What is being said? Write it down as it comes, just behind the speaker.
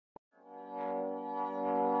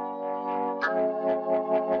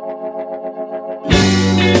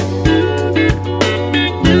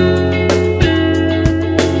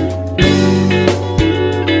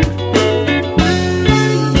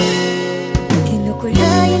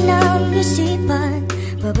isipan,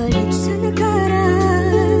 pabalik sa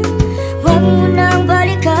nakaraan. Huwag mo nang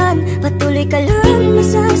balikan, patuloy ka lang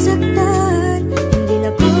masasaktan. Hindi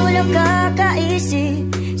na kulang kakaisip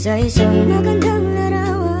sa isang magandang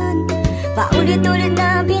larawan. Paulit-ulit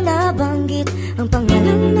na binabanggit ang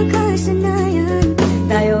pangalang nakasanayan.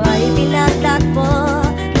 Tayo ay pinagtagpo,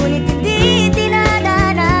 ngunit hindi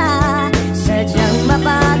tinadana. Sadyang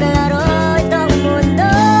mapaglaro itong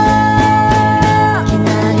mundo.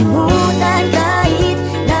 Kinalimutan kahit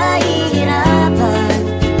nahihirapan,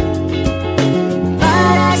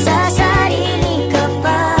 para sa sariling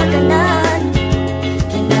kapakanan.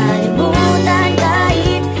 Kinalimutan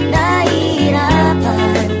kahit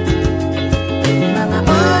nahihirapan, mga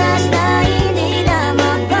oras na hindi na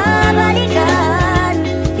mababalikan.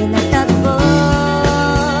 Pinagtagpo,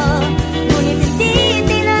 ngunit hindi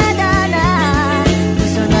tinadana.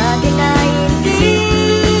 Gusto natin na hindi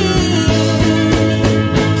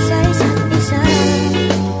sa isa't isa.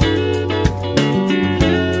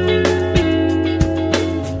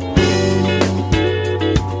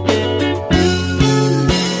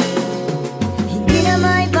 Hindi na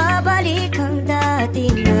may babalik ang dati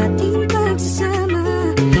nating pagsasama.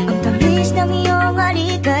 Ang tamis ng iyong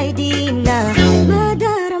halik ay di na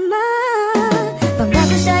madarama.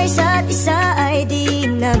 Pangako sa isa't isa ay di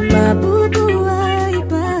na mabubuhay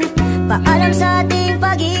pa. Paalam sa ating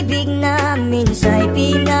pag-ibig na minsa'y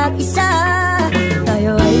pinag-isa.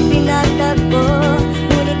 Tayo ay pinagtagpo,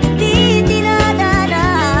 ngunit hindi tinadana.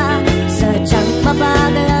 Sadyang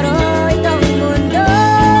mapaglaro itong mundo.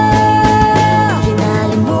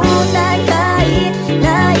 Kinalimutan kahit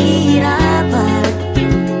nahihirapan,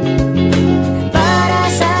 para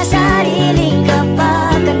sa sariling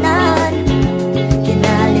kapakanan.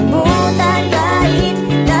 Kinalimutan kahit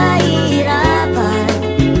nahihirapan,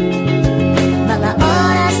 mga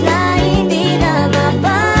oras na hindi na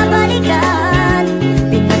mababalikan.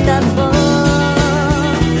 Pinagtagpo,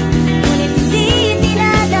 ngunit hindi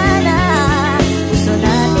tinadana. Gusto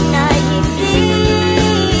natin na hindi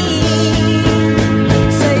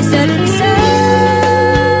sa isa't isa.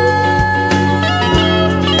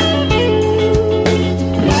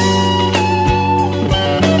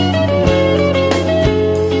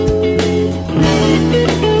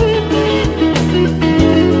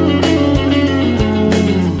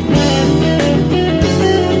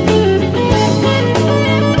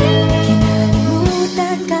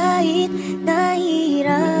 Kinalimutan kahit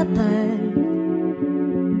nahihirapan,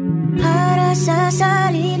 para sa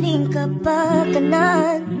sariling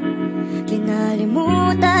kapakanan.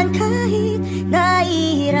 Kinalimutan kahit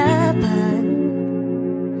nahihirapan,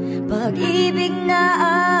 pag-ibig na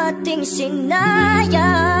ating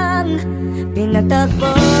sinayang.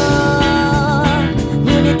 Pinagtagpo,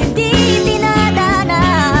 ngunit hindi tinadana.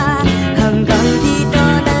 Hanggang dito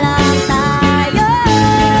na lang tayo.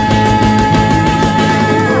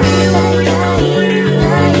 Kahit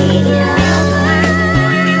nahihirapan,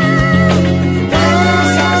 para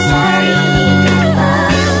sa sariling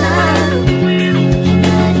kapakanan.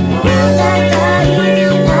 Kinalimutan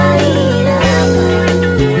kahit nahihirapan,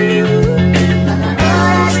 mga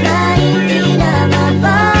oras na hindi na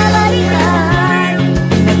mababalikan.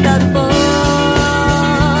 Pinagtagpo,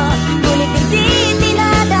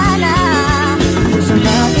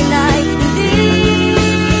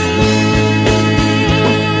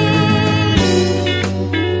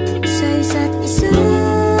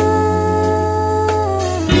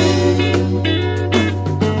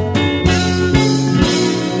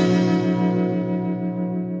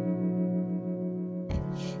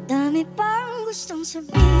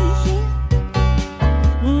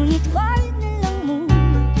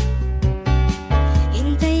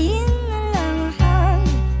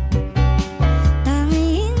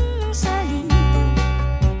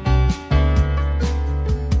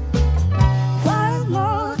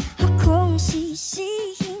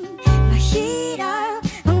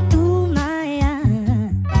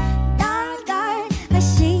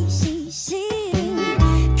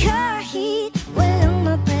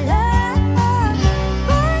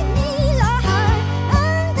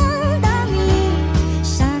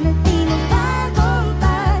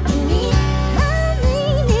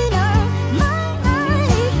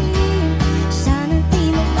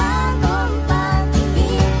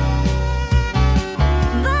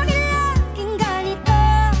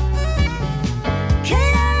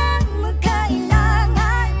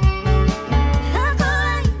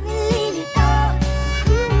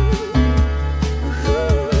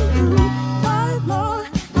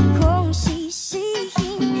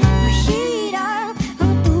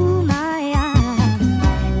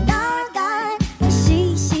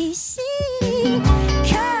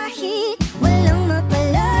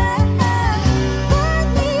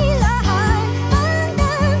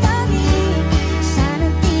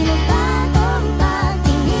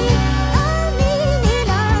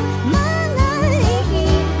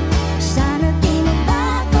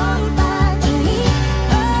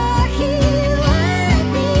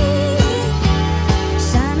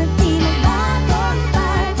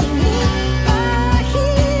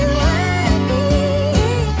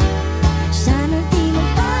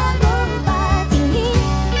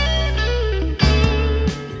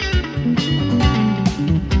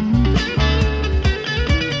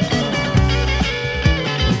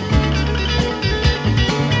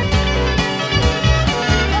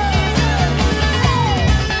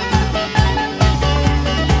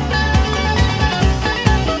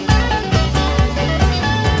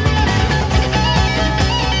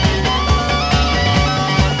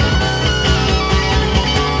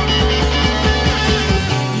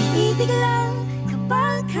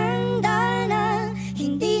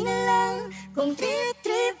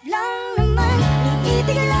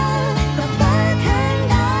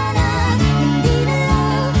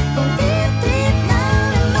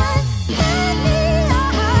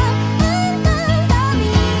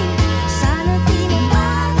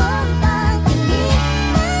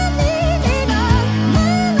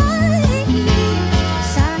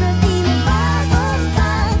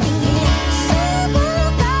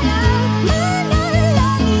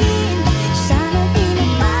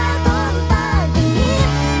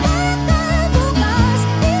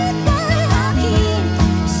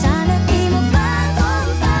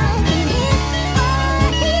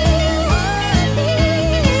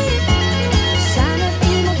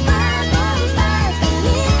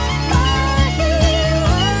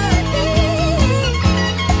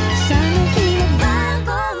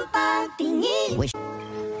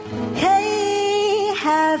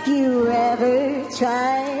 have you ever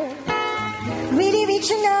tried really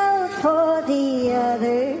reaching out for the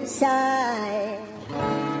other side?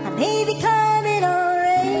 I may be climbing on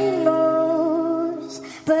rainbows,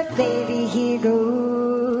 but baby, here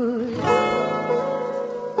goes.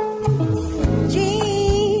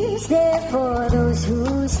 Dreams there for those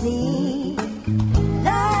who sleep.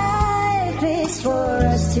 Life is for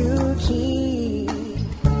us to keep.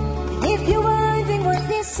 And if you're wondering what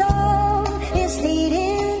this song is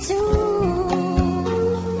leading to,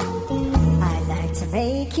 I'd like to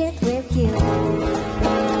make it with you.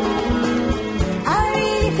 I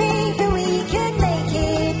really think that we can make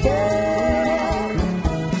it, girl.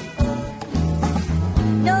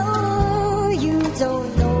 No, you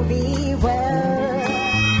don't know me well,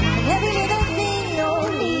 and every little thing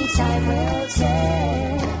only time will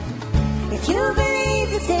tell. If you believe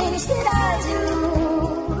the things that I do,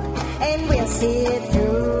 and we'll see it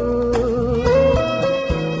through.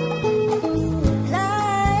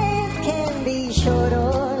 Life can be short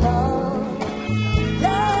or long.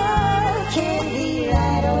 Love can be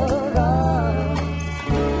right or wrong.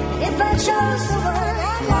 If I chose someone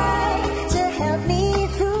I'd like to help me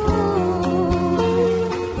through,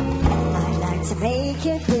 I'd like to make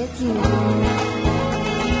it with you.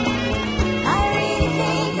 I really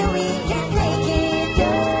think that we can make it,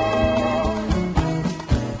 girl.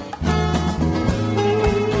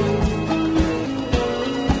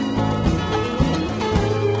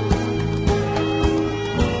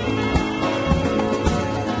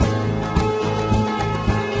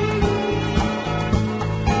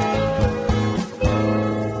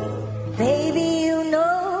 Baby, you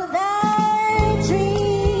know that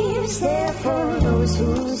dreams there for those who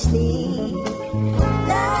sleep.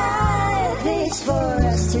 Life is for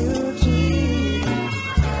us to keep.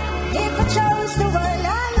 If I chose the one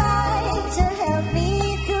I like to help me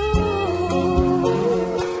through,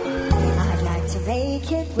 I'd like to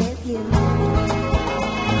make it with you.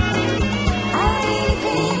 I really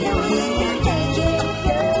think that we can make it,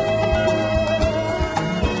 girl.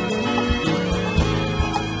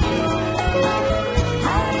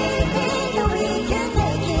 I really think that we can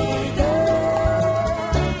make it,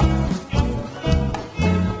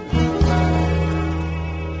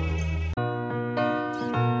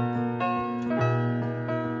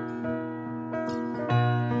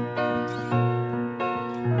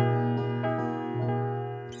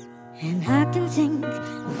 And I can think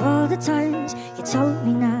of all the times you told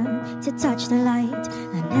me not to touch the light.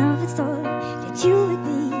 I never thought that you would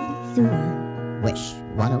be the one. Wish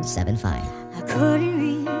 1075. I couldn't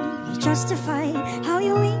really justify how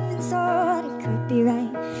you even thought it could be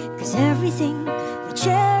right, 'cause everything we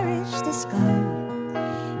cherished is gone.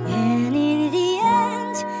 And in the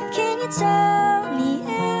end, can you tell me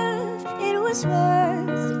if it was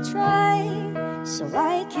worth a try, so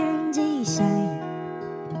I can decide?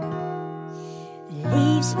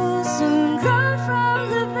 Leaves will soon grow from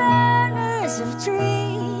the banners of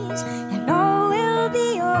trees, and all will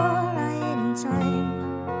be alright in time.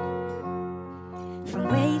 From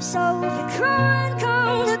waves overgrown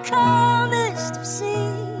come the calmest of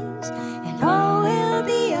seas, and all will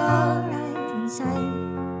be alright in time.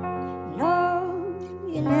 No,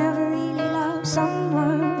 you never really love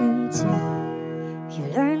someone until you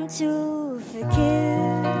learn to forgive.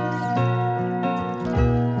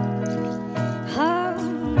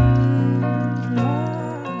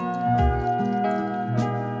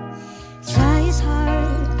 Try as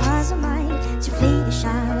hard as I might to flee the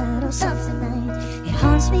shadows of the night. It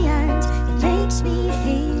haunts me and it makes me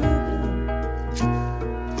feel blue.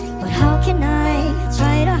 But how can I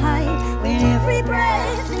try to hide when every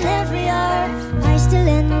breath and every hour I still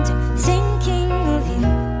end up thinking of you?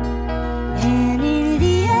 And in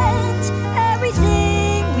the end,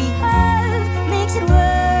 everything we have makes it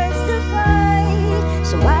worth the fight.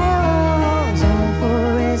 So I'll hold on for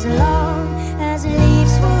as long as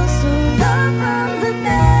leaves will soon come from the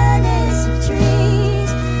banners of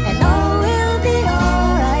trees, and all will be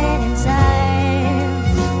alright in time.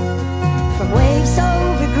 From waves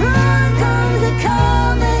overgrown come the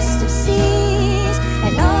calmest of seas,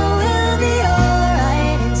 and all will be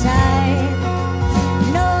alright in time.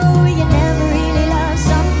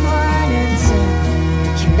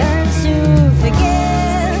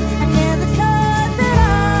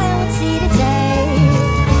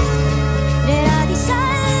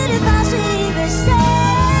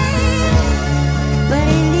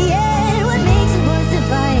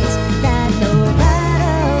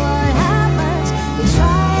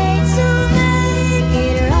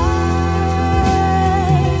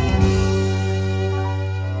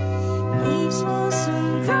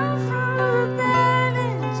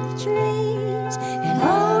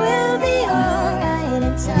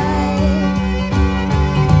 time.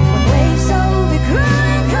 When waves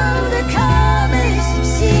overgrown come the calmest of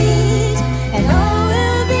seas, and all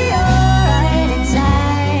will be alright in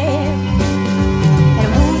time. And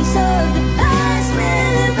wounds of the past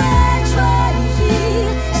will eventually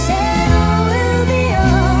heal. I said all will be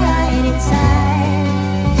alright in time.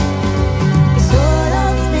 'Cause all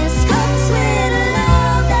of this comes with a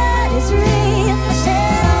love that is real. I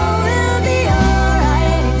said all will be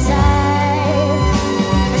alright in time.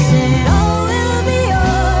 I said all will be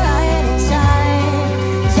alright in time.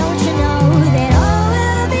 Don't you know that all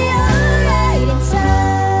will be alright in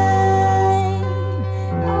time?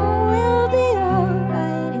 All will be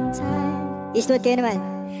alright in time. Eastwood kayo naman.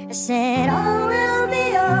 I said all will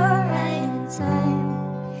be alright in time.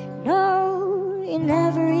 No, you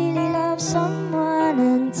never really love someone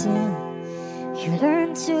until you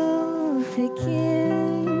learn to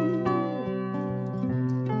forgive.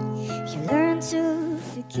 You learn to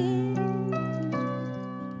forgive.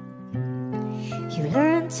 You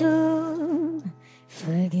learn to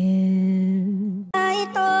forgive.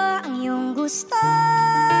 Ito ang iyong gusto,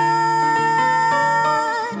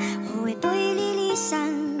 o ito'y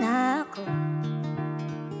lilisan na ako.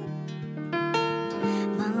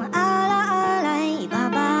 Mga alaala'y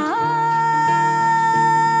ibabaon,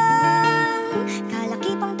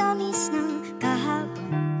 kalakipang tamis ng kahapon.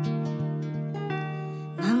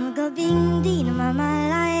 Mga gabing di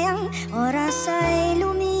namamalayang oras ay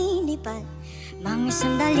lumilipad. Mga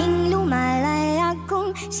sandaling lumalayag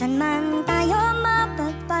kung saan man tayo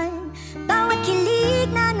mapagpan. Bawat kilig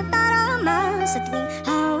na natarama sa tuwing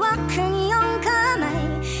hawak ang iyong kamay,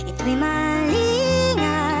 ito'y maling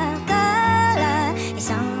akala,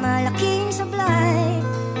 isang malaking sablay.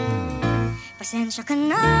 Pasensya ka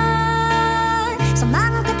na sa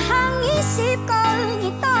mga kathang isip ko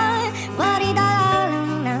ito, waridala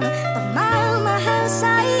lang ng pagmamahal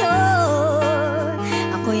sa'yo.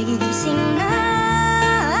 Ako'y gigising na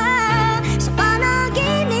sa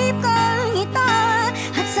panaginip ko ito,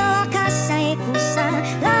 at sa wakas ay kusa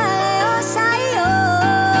lalayo sa'yo,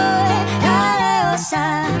 lalayo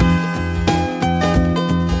sa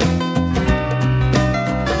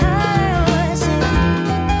lalayo sa'yo.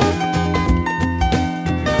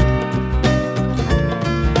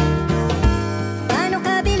 Gaano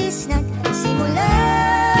kabilis nagsimula,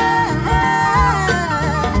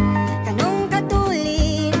 ganong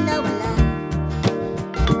katulid na wala.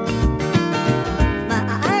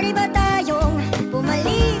 Maaari ba tayong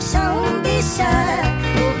bumalik sa umpisa,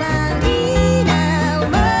 upang di na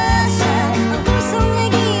umasa ang pusong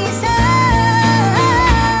nag-iisa?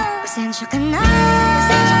 Pasensya ka na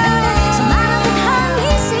sa mga kathang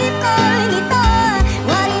isip ko ito,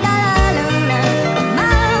 waridala lang ng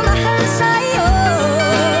pagmamahal sa'yo.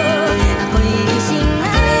 Ako'y gising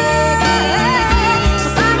na sa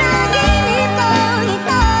panaginip ko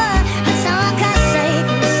ito, at sa wakas ay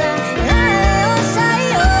kusa lalayo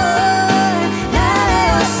sa'yo,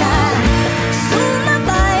 lalayo sa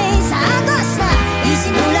sumabay sa agos na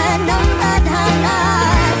isinulan ng tadhana.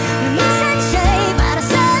 Minsan siya'y para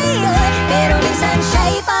sa'yo, pero minsan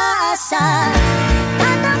siya'y paasa.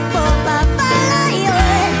 Tatakbo papalayo,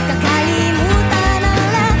 kakalimutan ang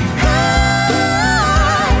lahat.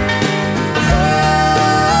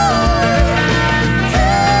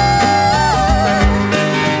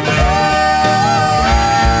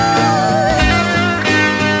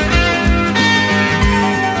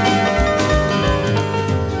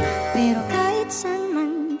 Pero kahit saan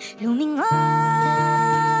man lumingon,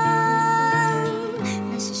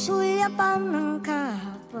 nasusulyapang ng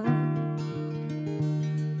kahapon.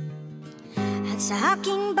 At sa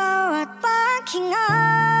aking bawat paghinga,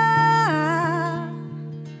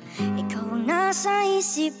 ikaw ang nasa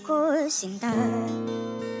isip ko, sinta.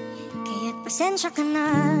 Kaya't pasensya ka na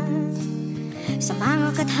sa mga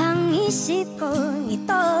kathang isip ko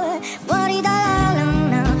ito, waridala lang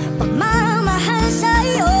na pagmamahal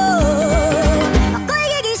sa'yo. Ako'y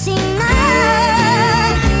gigising na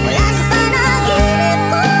wala sa panaginip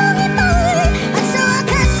ko ito, at sa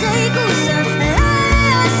wakas ay kusa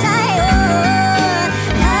lalayo sa'yo,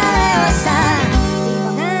 lalayo sa di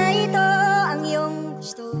ba nga ito ang iyong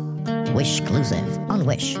gusto, Wish exclusive on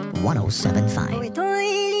Wish o 1075. ito'y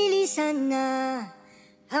lilisan na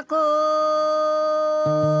ako.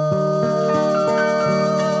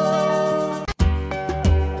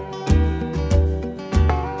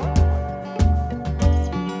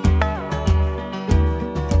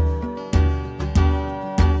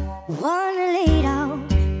 Wanna lay down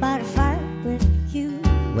by the fire with you.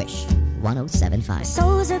 Wish 1075.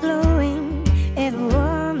 Souls are glowing, every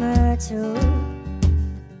warmer too.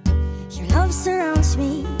 Your love surrounds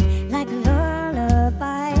me like a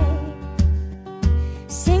lullaby.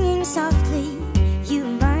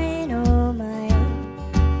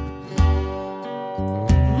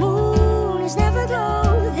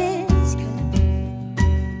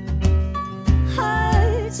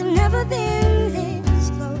 never been this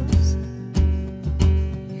close.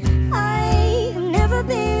 I have never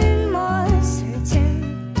been more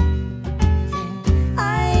certain that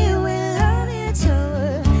I will love you till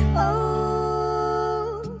we're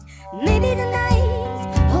old. Maybe the night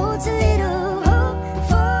holds a little hope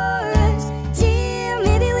for us, dear.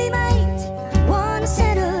 Maybe we might wanna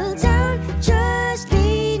settle down, just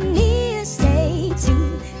be near, stay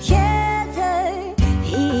together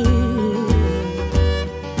here.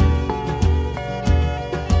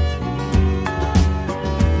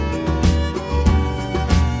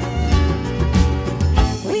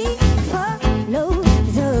 We follow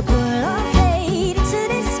the pull of fate into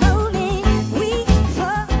this moment. We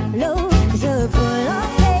follow the pull of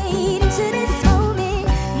fate into this moment.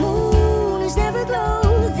 Moon has never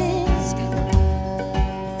glowed this color.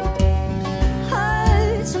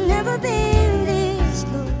 Hearts have never been this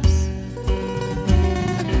close.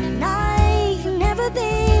 And I have never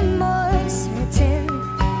been more certain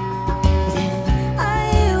that I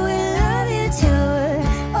will love you till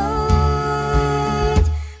we're old.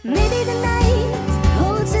 Maybe the night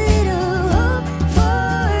holds a little hope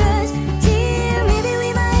for us, dear. Maybe we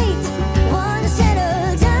might wanna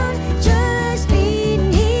settle down, just be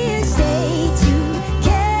near, stay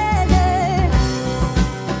together.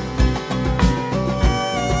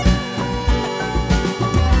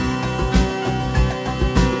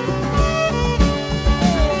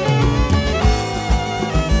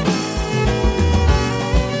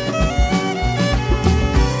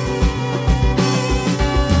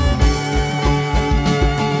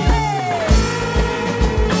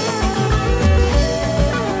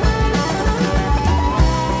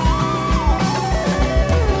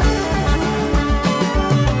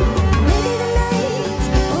 Maybe the night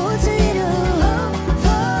holds a little hope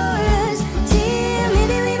for us, dear.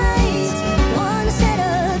 Maybe we might wanna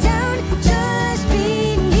settle down, just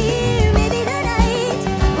be near. Maybe the night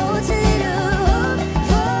holds a little hope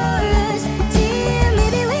for us, dear.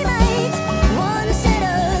 Maybe we might wanna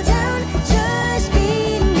settle down, just be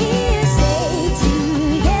near, stay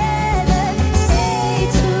together, stay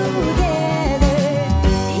together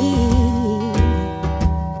here.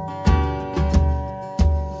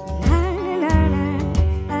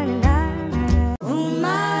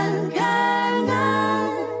 Umaga na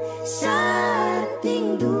sa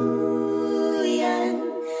ating duyan,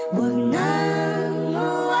 huwag nang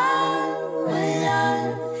mawawala.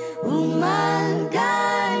 Umaga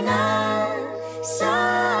na sa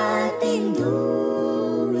ating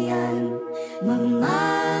duyan,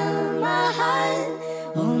 magmamahal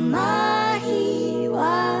o mahiwagan.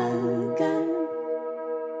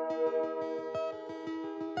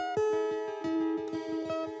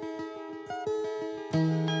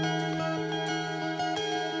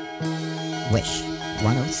 Wish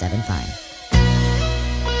 1075.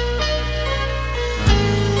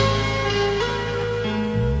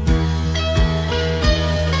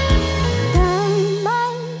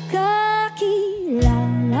 Tamang kakilala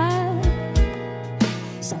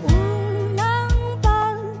sa unang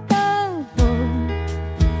pagtagpo.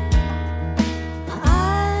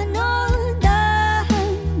 Paano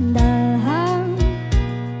dahan-dahan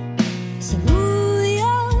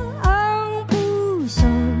sinuyo ang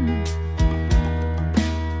puso.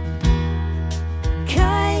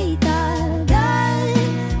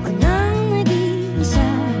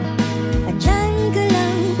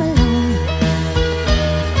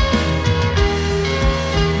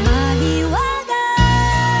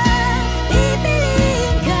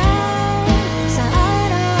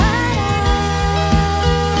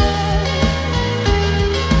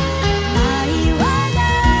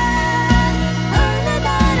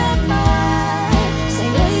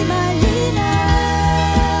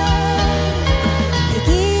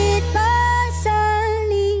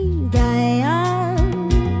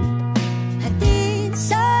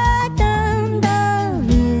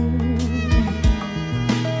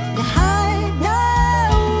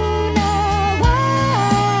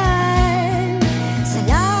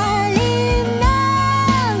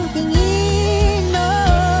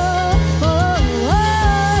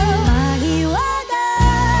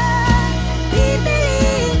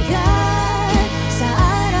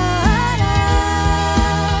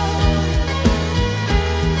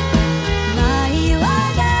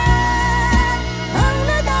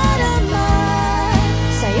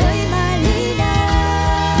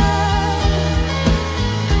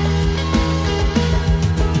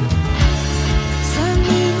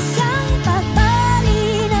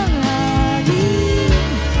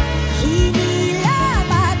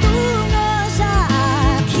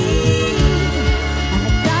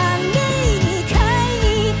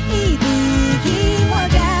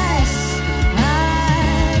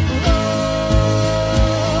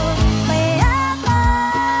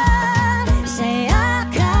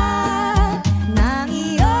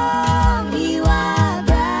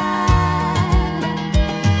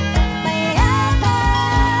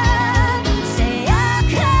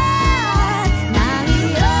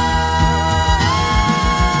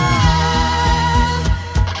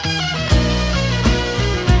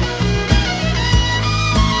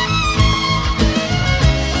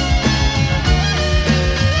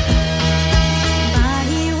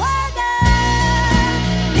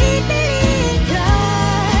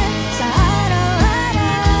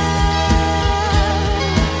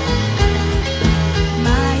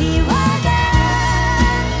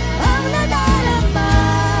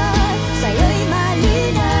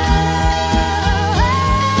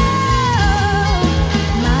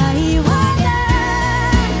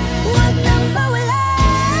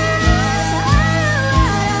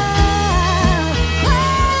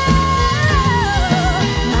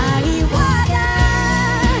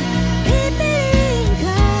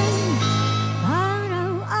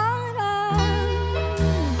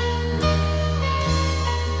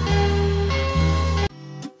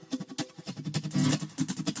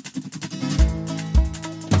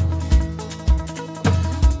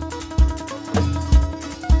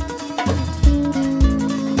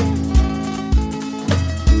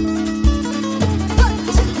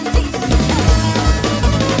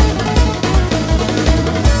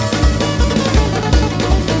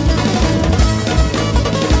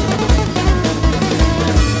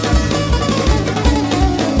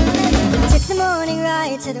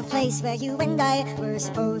 to the place where you and I were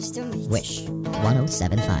supposed to meet. Wish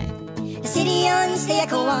 1075. The city owns, the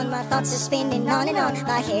echo on, my thoughts are spinning on and on.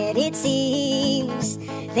 My head, it seems,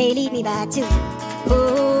 they lead me back to,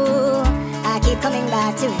 oh, I keep coming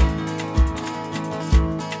back to it.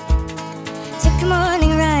 Took a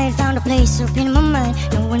morning ride, found a place up in my mind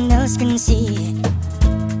no one else can see it.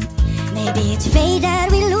 Maybe it's fate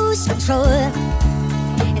that we lose control,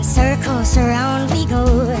 in circles around we go.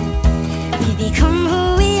 We become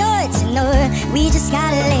who we ought to know. We just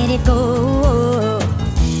gotta let it go.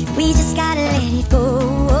 We just gotta let it go.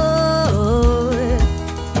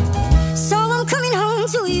 So I'm coming home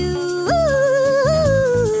to you.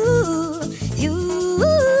 You,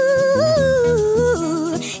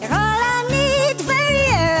 you're all I need, the very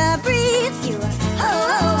air I breathe. You, oh,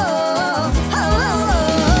 oh, oh,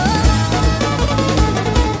 oh.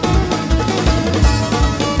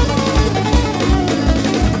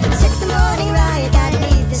 Took the morning ride, gotta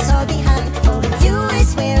leave this all behind. For with you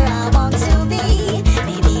is where I want to be.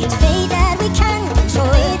 Maybe it's fate that we can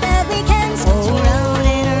control, it that we can so round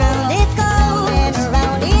and around it goes, and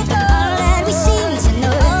around it goes. All that we seem to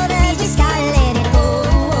know, we just gotta let it go.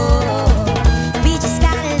 We just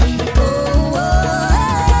gotta let it go.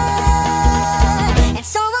 And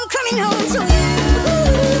so I'm coming home to you.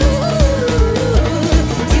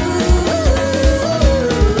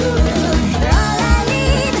 You're all I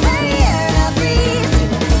need, the very air I breathe.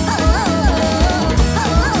 Oh, oh,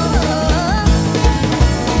 oh,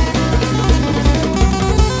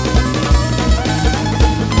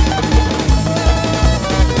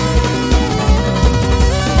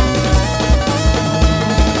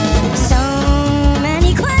 oh, so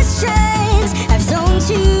many questions I've thrown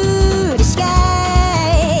to the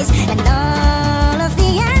skies, and all of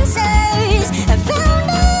the answers I've found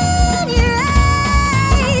in your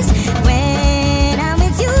eyes. When I'm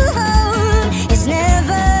with you, home is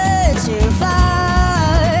never too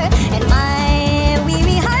far, and my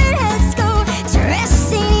weary heart has gone to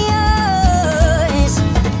rest in yours.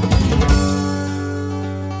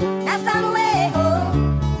 I found a way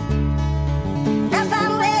home. I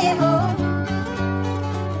found a way home.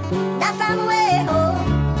 I found a way home.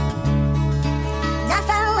 I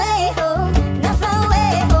found a way home. I found a way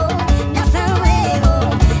home. I found a way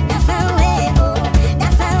home. I found a way home.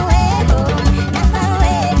 I found a way home. I found a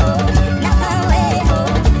way home. I found a way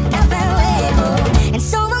home. I found a way home. And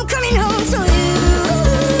so I'm coming home to you.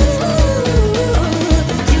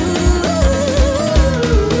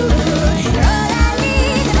 You're all I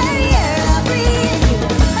need, the very air I breathe.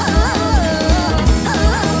 Oh, oh, oh,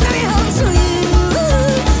 I'm coming home to you.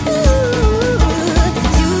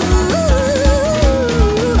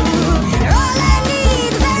 You're all I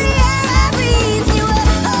need, the very air I breathe. You,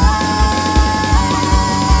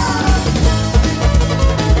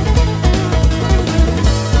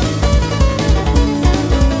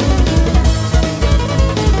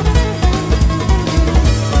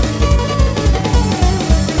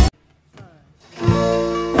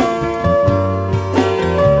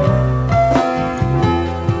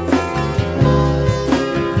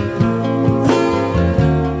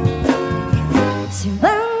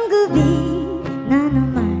 Simbang gabi na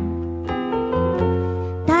naman,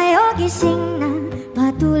 tayo gising na,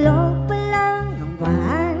 patulog pa lang ang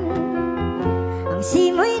buwan. Ang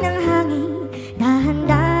simoy ng hangin,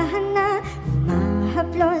 dahan-dahan na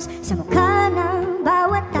humahaplos sa mukha ng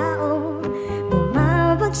bawat tao.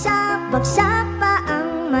 Bumabagsak-bagsak pa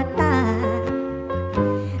ang mata,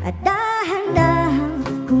 at dahan-dahang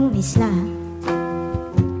kumislap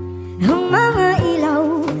ang mga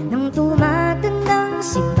ilaw ng tumatandang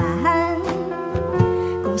simbahan,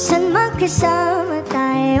 kung saan magkasama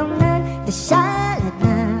tayong nagdasal at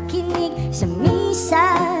nakinig sa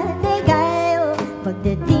misa de Gallo.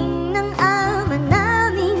 Pagdating ng ama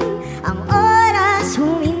namin, ang oras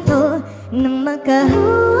huminto nang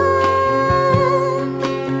magkahuwag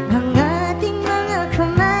ang ating mga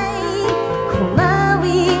kamay,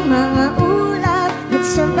 kumawing mga ulap at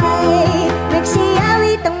sabay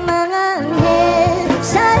nagsiyawit ang mga anghel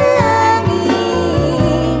sa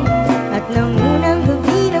langit. At nang unang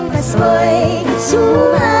gabi ng Pasko'y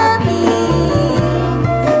sumapit,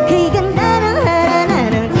 kay ganda ng harana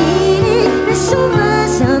ng tinig na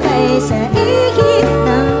sumasabay sa ihip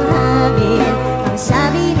ng hangin. Ang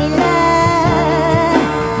sabi nila,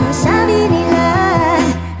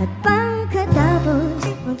 at pagkatapos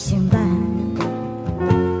magsimba,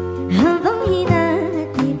 habang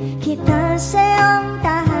hinahatid kita sa iyong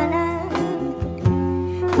tahanan,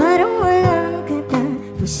 parang walang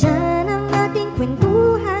katapusan ang ating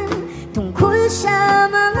kwentuhan tungkol sa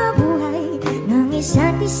mga buhay ng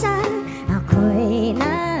isa't isa. Ako'y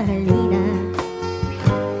nahalina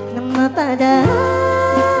dumadaan.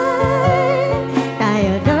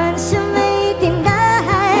 Tayo doon sa may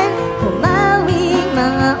tindahan, pumawing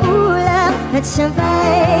mga ulap at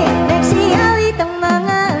sabay nagsiyawit ang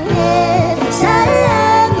mga anghel sa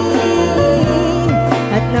langit.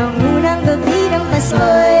 At nang unang gabi ng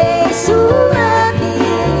Pasko'y sumapit,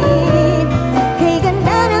 kay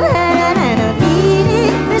ganda ng harana ng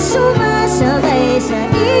tinig na sumasabay sa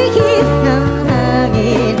ihip ng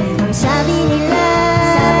hangin. Ang sabi nila,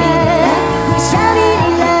 ang sabi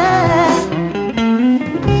nila,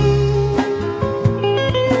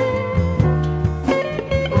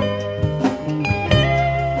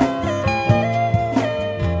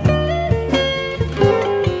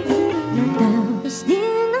 natapos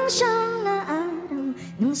din ang siyang na araw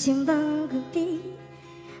ng simbang gabi.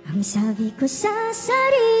 Ang sabi ko sa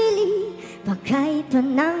sarili, baka ito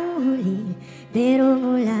nang huli. Pero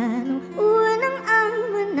mula nung unang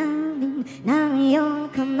ama namin, ng iyong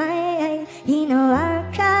kamay ay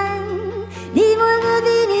hinawakan, di mo na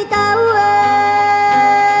binitawan.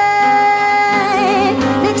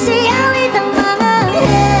 Nagsiyawit ang mga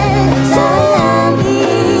anghel sa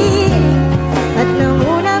langit, at nang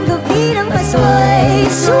unang gabi ng Pasko'y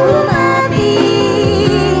sumapit,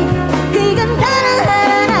 kay ganda ng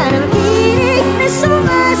harana ng tinig na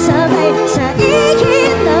sumasabay sa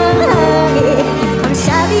ihip ng hangin. Ang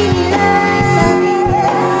sabi nila, sabi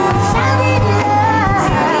nila, sabi nila,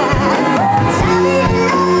 sabi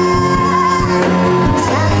nila,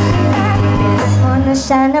 telepono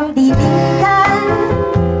sanang bibingkan,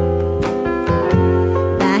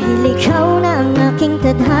 dahil ikaw na ang aking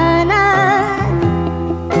tadhana.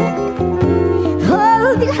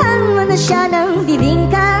 Oh, bilhan mo na siya ng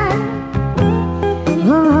bibingka.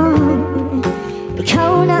 Oh,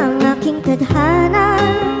 ikaw na ang aking tadhana.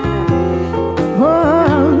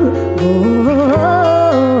 Oh, oh, oh.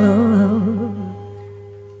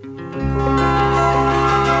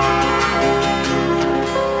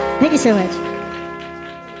 Thank you so much.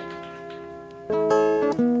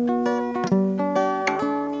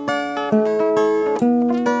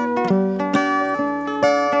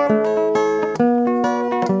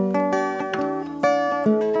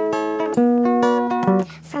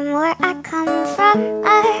 From where I come from,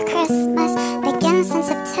 our Christmas begins in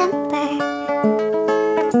September,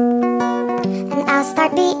 and I'll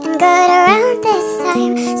start being good around this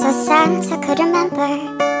time, so Santa could remember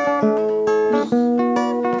me.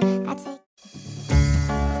 I'd say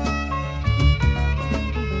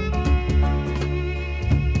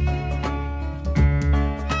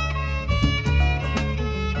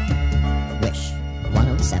Wish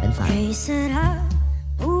 1075. Kay sarap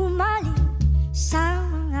umali sa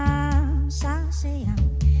mga sasayang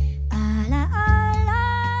alaala,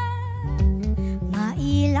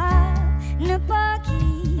 mailap na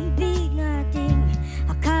pag-ibig nating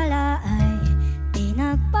akala ay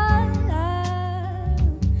pinagpala.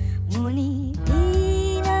 Ngunit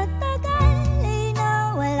di nagtagal ay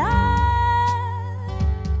nawala,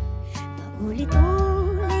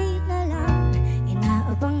 paulit-ulit na lang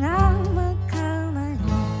inaabangang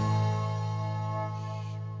magkamali.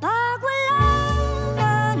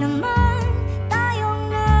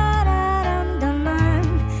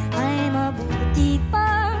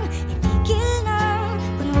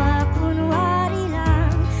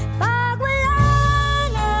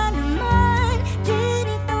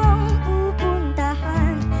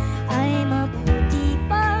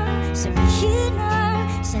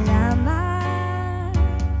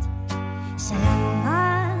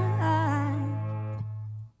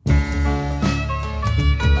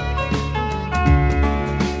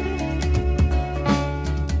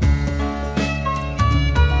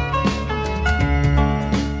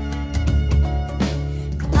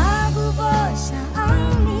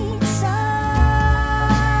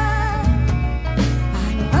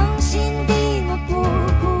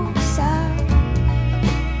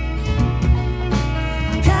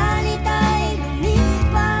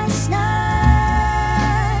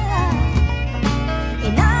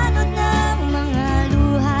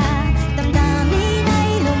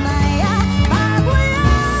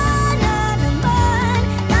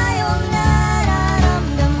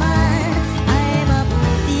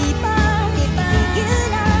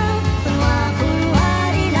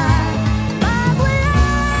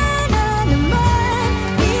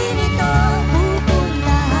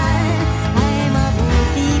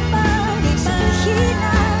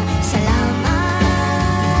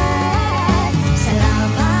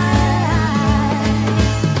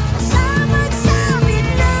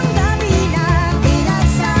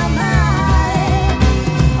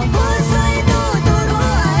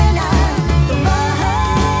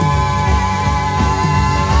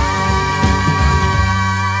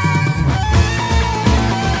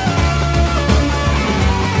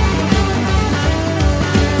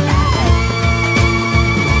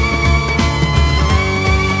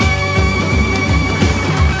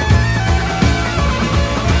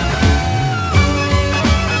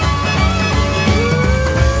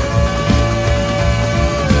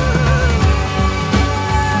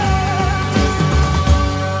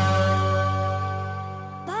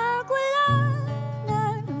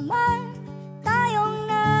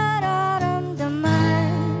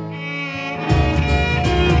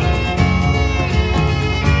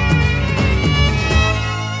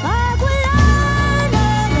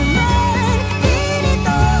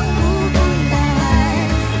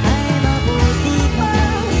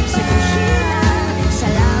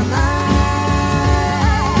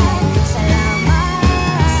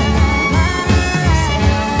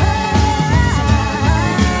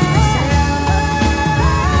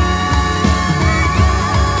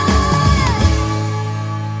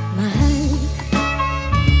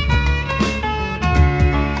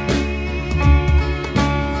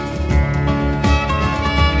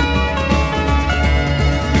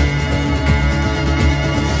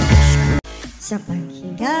 Sa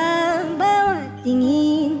paghigang bawat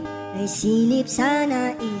tingin ay silip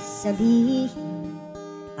sana isabihin.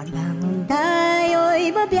 Pagbangon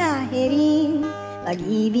tayo'y babiyahe rin,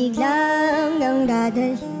 pag-ibig lang ang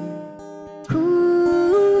dadalhin.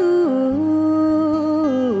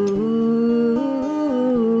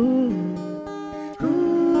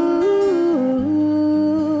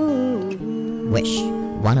 Wish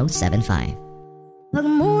 1075.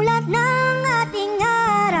 Pagmulat ng ating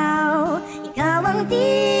araw, ikaw ang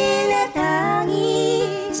tinatangi.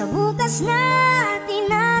 Sa bukas na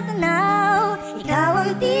tinatanaw, ikaw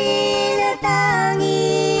ang tinatangi.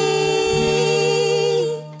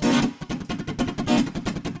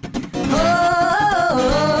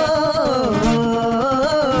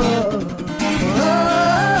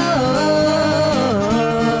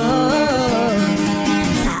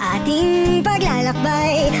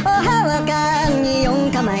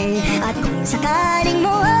 Sakaling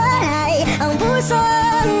mawalay ang puso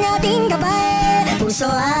ang ating gabay, puso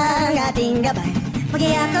ang ating gabay.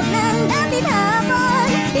 Magyakap ng dating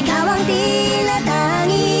hapon, ikaw ang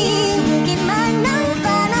tinatangi. Sumugit man ng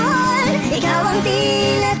panahon, ikaw ang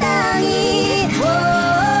tinatangi.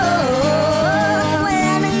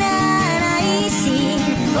 Wala nang nanaisin.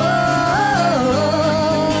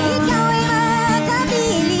 Ikaw ay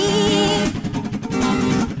makapiling.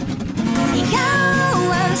 Ikaw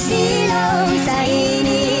ang sa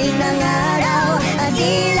init ng araw at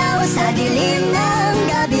ilaw sa dilim ng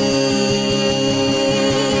gabi.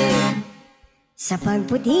 Sa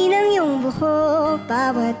pagputi ng iyong buhok,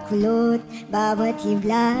 bawat kulot, bawat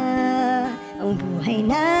hibla, ang buhay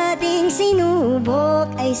nating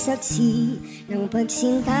sinubok ay saksi ng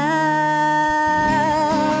pagsinta.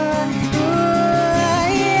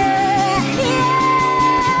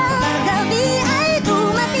 Gabi ay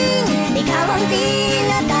dumating, ikaw ang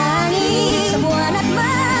tinatangi. Sa buwan at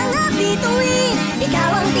mga bituin,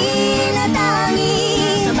 ikaw ang tinatangi.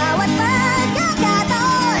 Sa bawat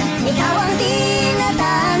pagkakataon, ikaw ang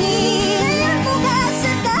tinatangi. Ngayon, bukas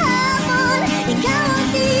at kahapon, ikaw ang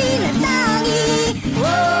tinatangi.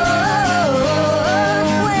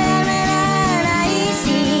 Wala na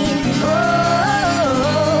nanaisin.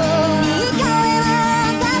 Ikaw ay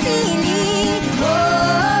makapiling.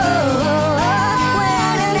 Wala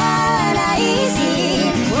na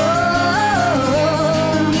nanaisin.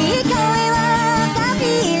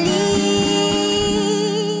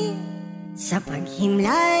 Sa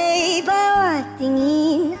paghimlay, bawat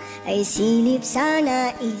tingin ay silip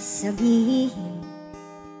sana isabihin.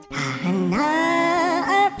 Tahan na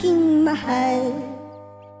aking mahal,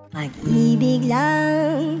 pag-ibig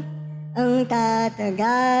lang ang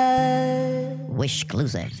tatagal. Wish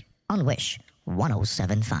exclusive on Wish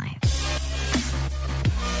 1075.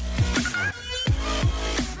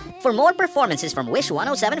 For more performances from Wish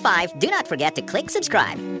 1075, do not forget to click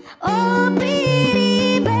subscribe. Oh,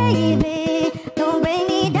 pretty baby, don't bring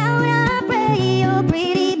me down, I pray. Oh,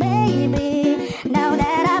 pretty baby, now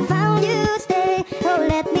that I found you, stay. Oh,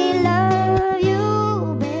 let me love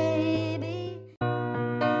you, baby.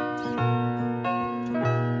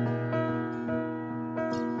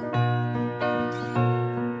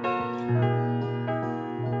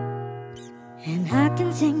 And I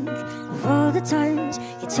can think of all the times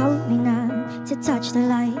you told me not to touch the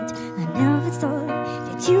light. I never thought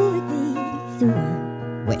that you would be the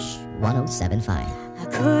one. Wish 1075. I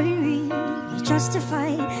couldn't really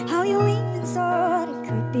justify how you even thought it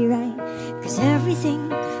could be right, 'cause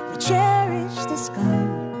everything we cherished is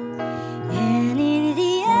gone. And in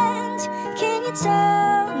the end, can you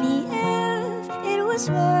tell me if it was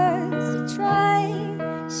worth a try,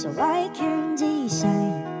 so I can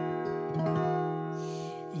decide?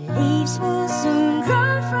 Leaves will soon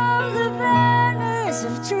grow from the banners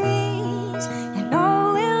of trees, and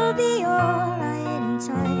all will be alright in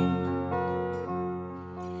time.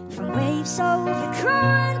 From waves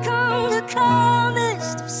overgrown come the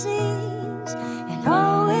calmest of seas, and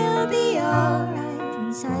all will be alright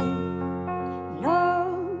in time.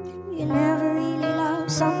 No, you never really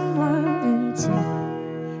love someone until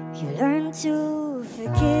you learn to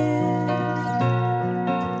forgive.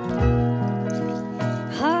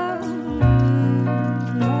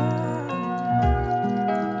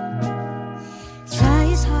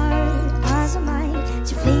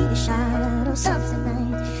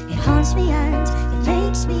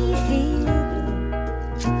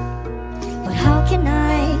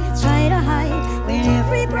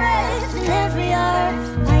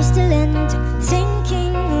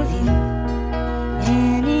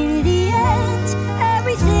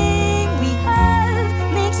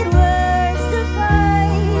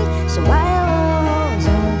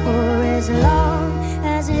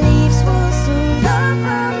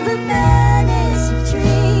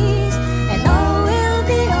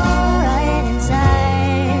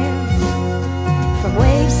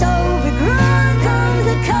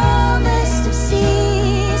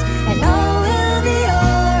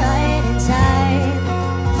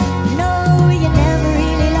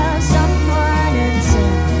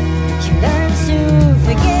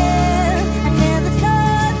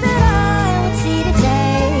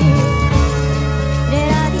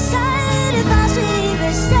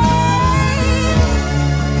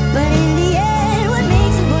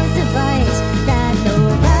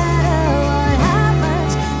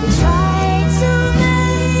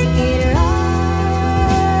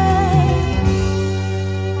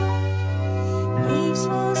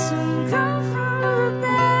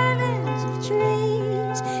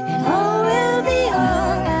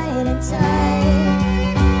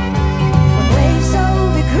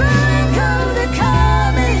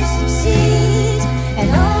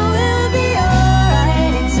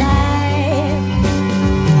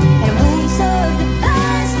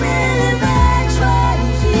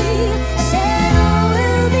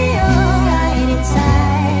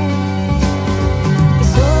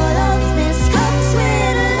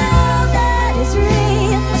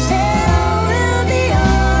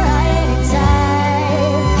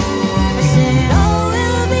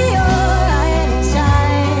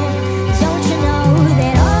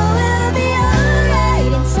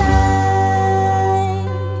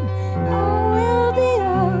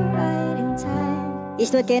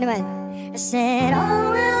 Sumunod kayo naman. I said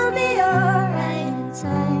all will be alright in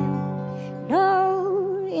time.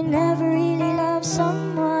 No, you never really love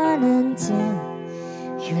someone until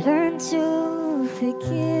you learn to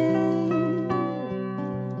forgive.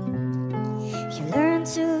 You learn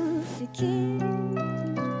to forgive.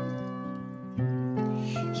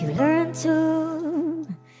 You learn to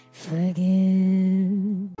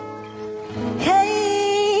forgive.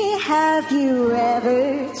 Hey, have you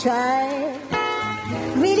ever tried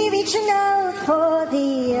really reaching out for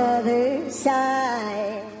the other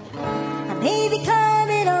side? I may be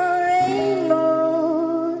climbing on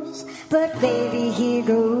rainbows, but baby, here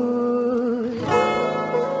goes.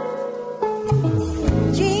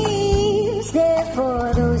 Dreams there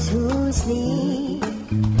for those who sleep.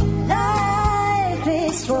 Life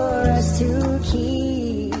is for us to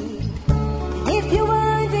keep. If you're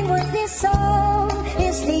wondering what this song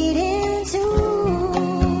is leading to,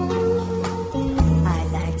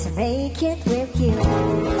 I'd like to make it with you.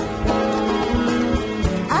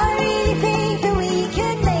 I really think that we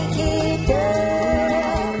can make it,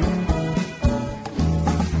 girl.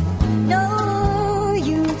 No,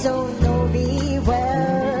 you don't know me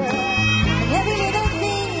well. Every little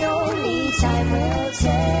thing only time will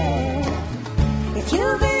tell. If you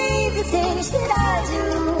believe the things that I do,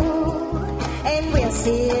 and we'll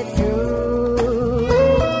see it through.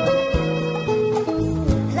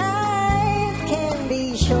 Life can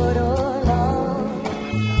be short or long.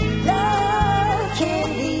 Love can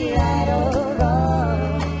be right or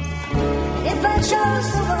wrong. If I chose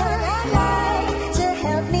the one I like to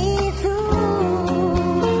help me through,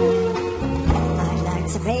 I'd like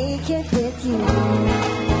to make it with you.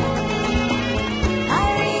 I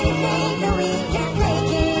really think that we can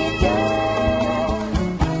make it, girl.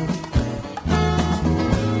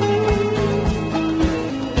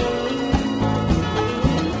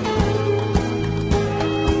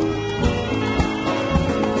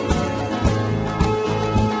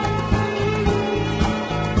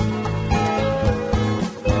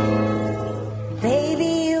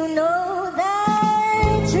 Baby, you know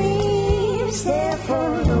that dreams there for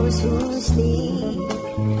those who sleep.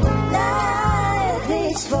 Life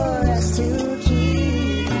is for us to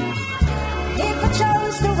keep. If I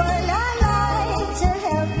chose the one I like to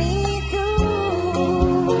help me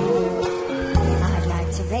through, I'd like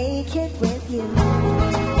to make it with you.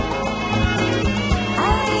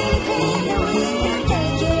 I really think that we can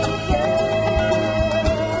make it, girl.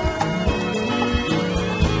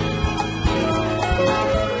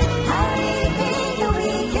 I really think that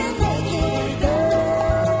we can make it, girl.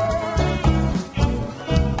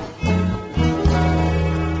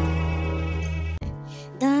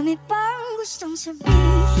 Dami pang gustong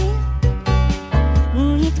sabihin,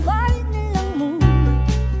 ngunit wag na lang muna.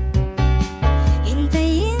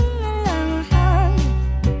 Hintayin na lang ang hangin,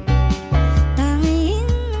 tangayin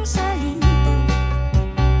ng salita.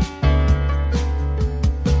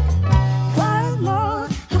 Wag mo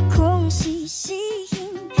akong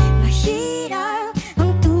sisihin, mahirap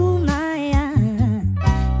ang tumaya.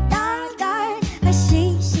 Dagat ay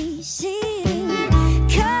sisisirin,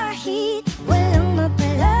 kahit walang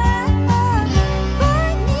mapala.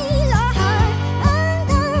 Pag nilahat ang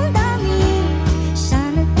damdamin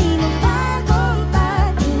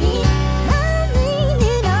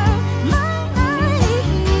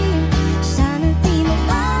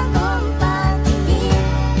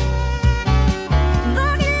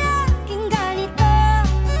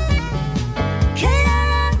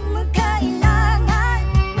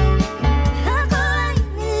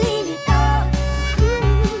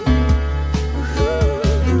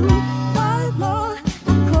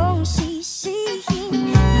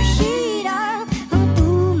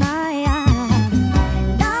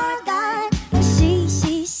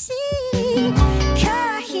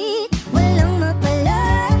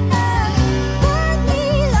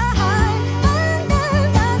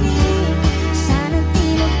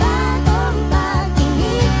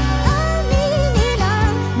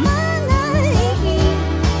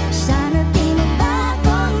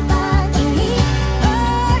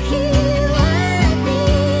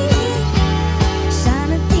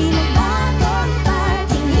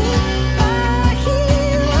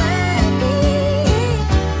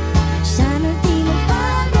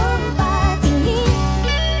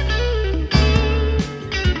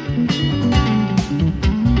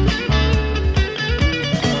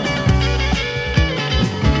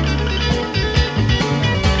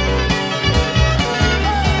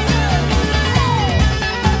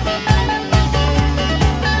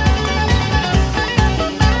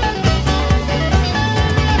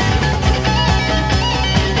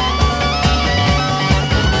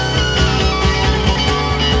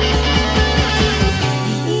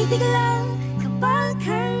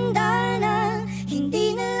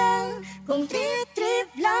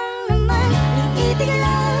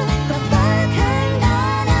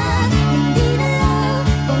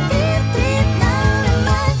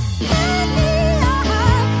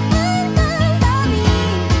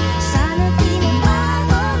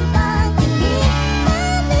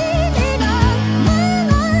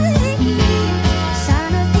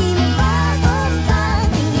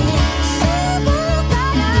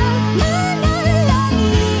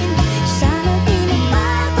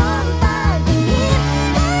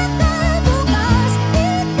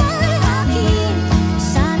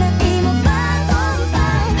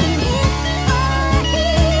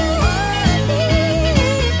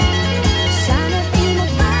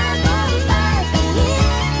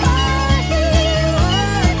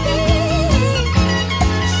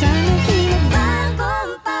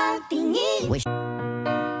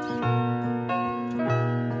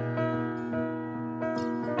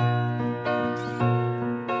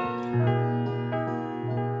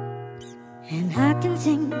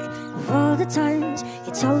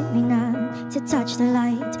touch the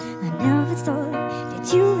light. I never thought that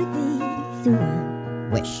you would be the one.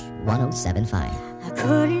 Wish 1075. I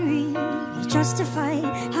couldn't really justify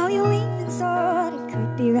how you even thought it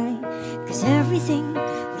could be right, 'cause everything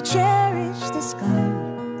we cherished is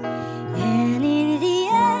gone. And in the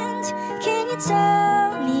end, can you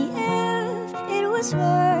tell me if it was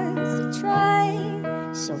worth a try,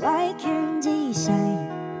 so I can decide?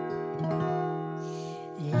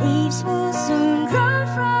 Leaves will soon grow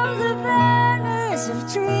from the banners of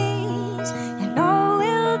trees, and all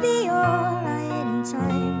will be alright in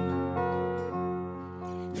time.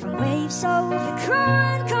 From waves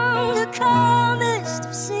overgrown come the calmest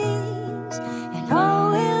of seas, and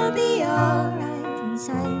all will be alright in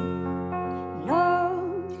time. No,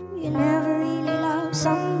 you never really love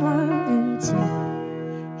someone until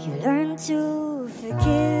you learn to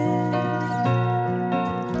forgive.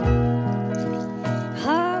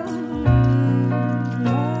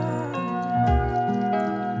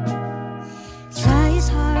 Try as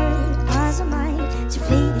hard as I might to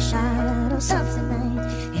flee the shadows of the night.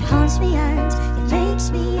 It haunts me and it makes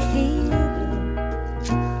me feel blue.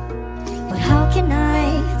 But how can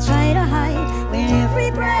I try to hide when every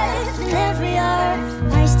breath and every hour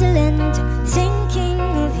I still end up thinking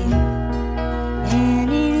of you? And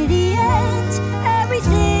in the end,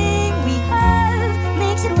 everything we have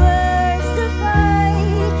makes it worth the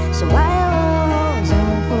fight. So I'll hold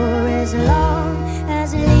on for as long as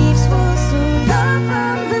the leaves will soon come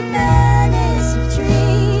from the banners of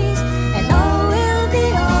trees, and all will be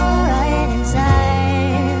alright in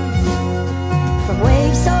time. From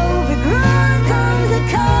waves overgrown come the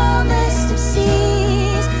calmest of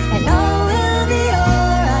seas, and all will be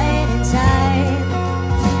alright in time.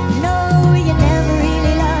 No, you never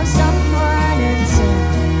really love someone until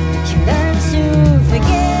you learn to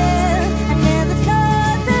forgive. I never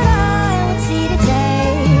thought that I would see the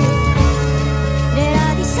day that I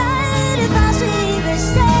decided if I should leave or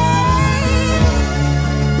stay.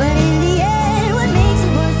 But in the end, what makes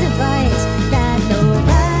it worth the fight is that no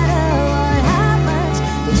matter what happens,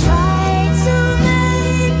 we try to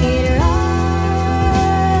make it right.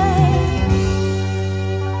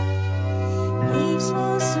 Leaves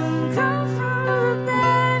will soon grow from the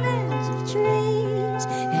banners of trees,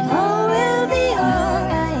 and all will be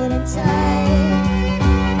alright in time.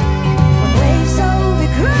 From waves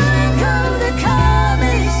overgrown come the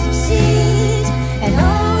calmest of seas, and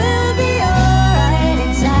all will be alright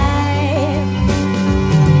in time.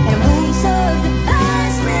 And wounds of the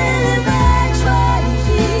past will eventually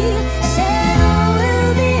heal. Said all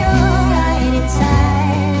will be alright in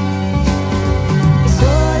time. 'Cause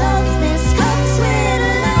all of this comes with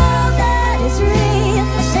a love that is real.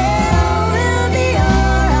 I said all will be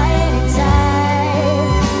alright in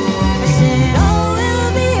time. I said all will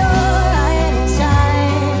be alright in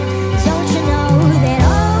time. Don't you know that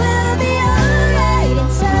all will be alright in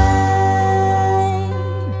time?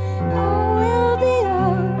 All will be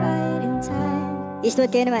alright in time.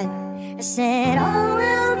 Eastwood kayo naman. I said all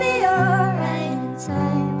will be alright in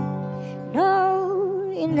time. No,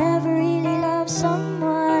 you never really love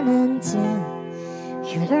someone until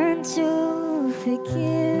you learn to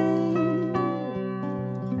forgive.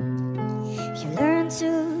 You learn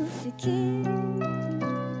to forgive.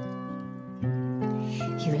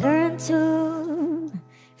 You learn to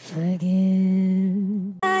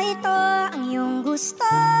forgive. Ito ang iyong gusto,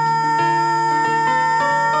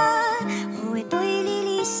 o ito'y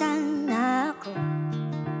lilisan na ako.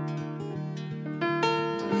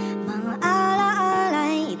 Mga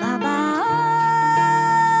alaala'y ibabaon,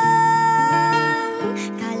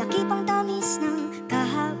 kalakipang tamis ng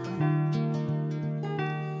kahapon.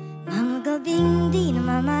 Mga gabing di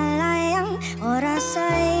namamalayang oras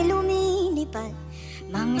ay lumilipad,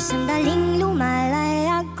 mga sandaling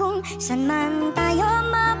lumalayag kung saan man tayo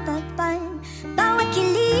mapagpan. Bawat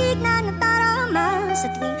kilig na natarama sa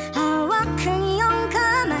tuwing hawak ang iyong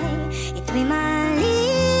kamay, ito'y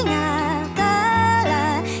maling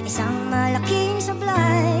akala, isang malaking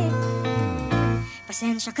sablay.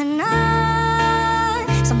 Pasensya ka na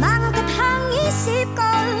sa mga kathang isip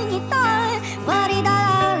ko ito, warid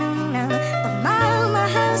lang ng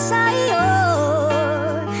pagmamahal sa iyo.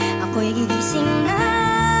 Ako'y gigising na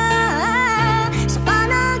sa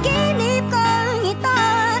panaginip ko ito,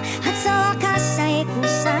 at sa wakas ay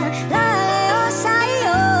kusa lalayo sa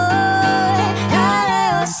iyo,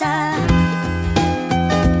 lalayo sa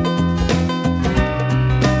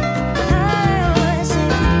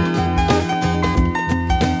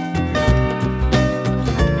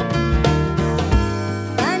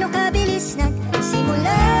paano ka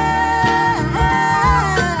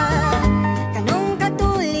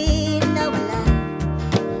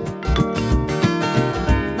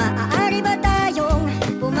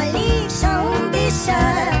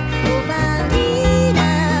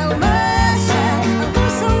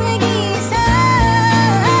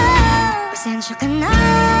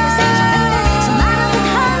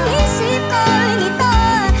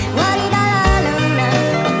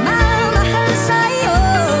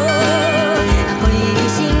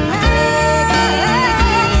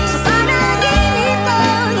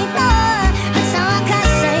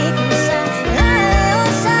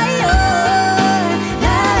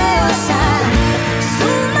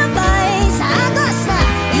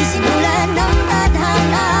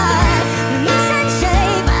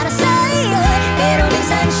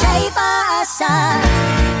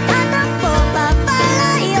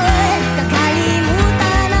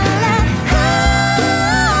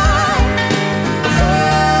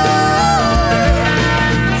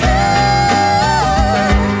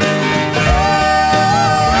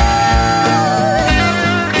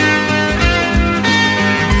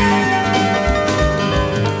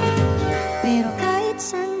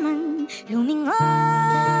lumingon,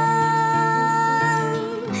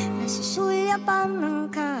 nasusulyapang ng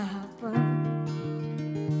kahapon.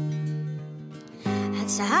 At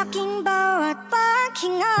sa aking bawat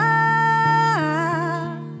paghinga,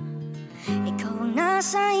 ikaw ang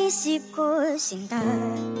nasa isip ko, sinta.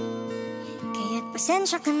 Kaya't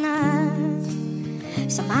pasensya ka na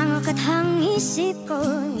sa mga kathang isip ko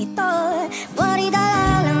ito. Wari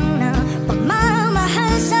dala lang na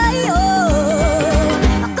pagmamahal sa'yo.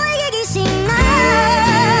 Ako'y gigising na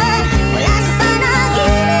wala sa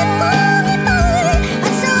panaginip kong ito,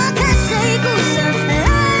 at sa wakas ay kusang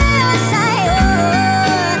lalayo sa'yo.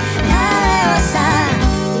 Lalayo sa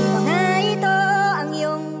di ba nga ito ang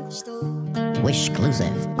iyong gusto? Wish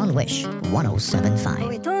exclusive on Wish 107.5.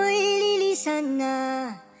 O ito'y lilisan na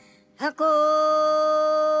ako.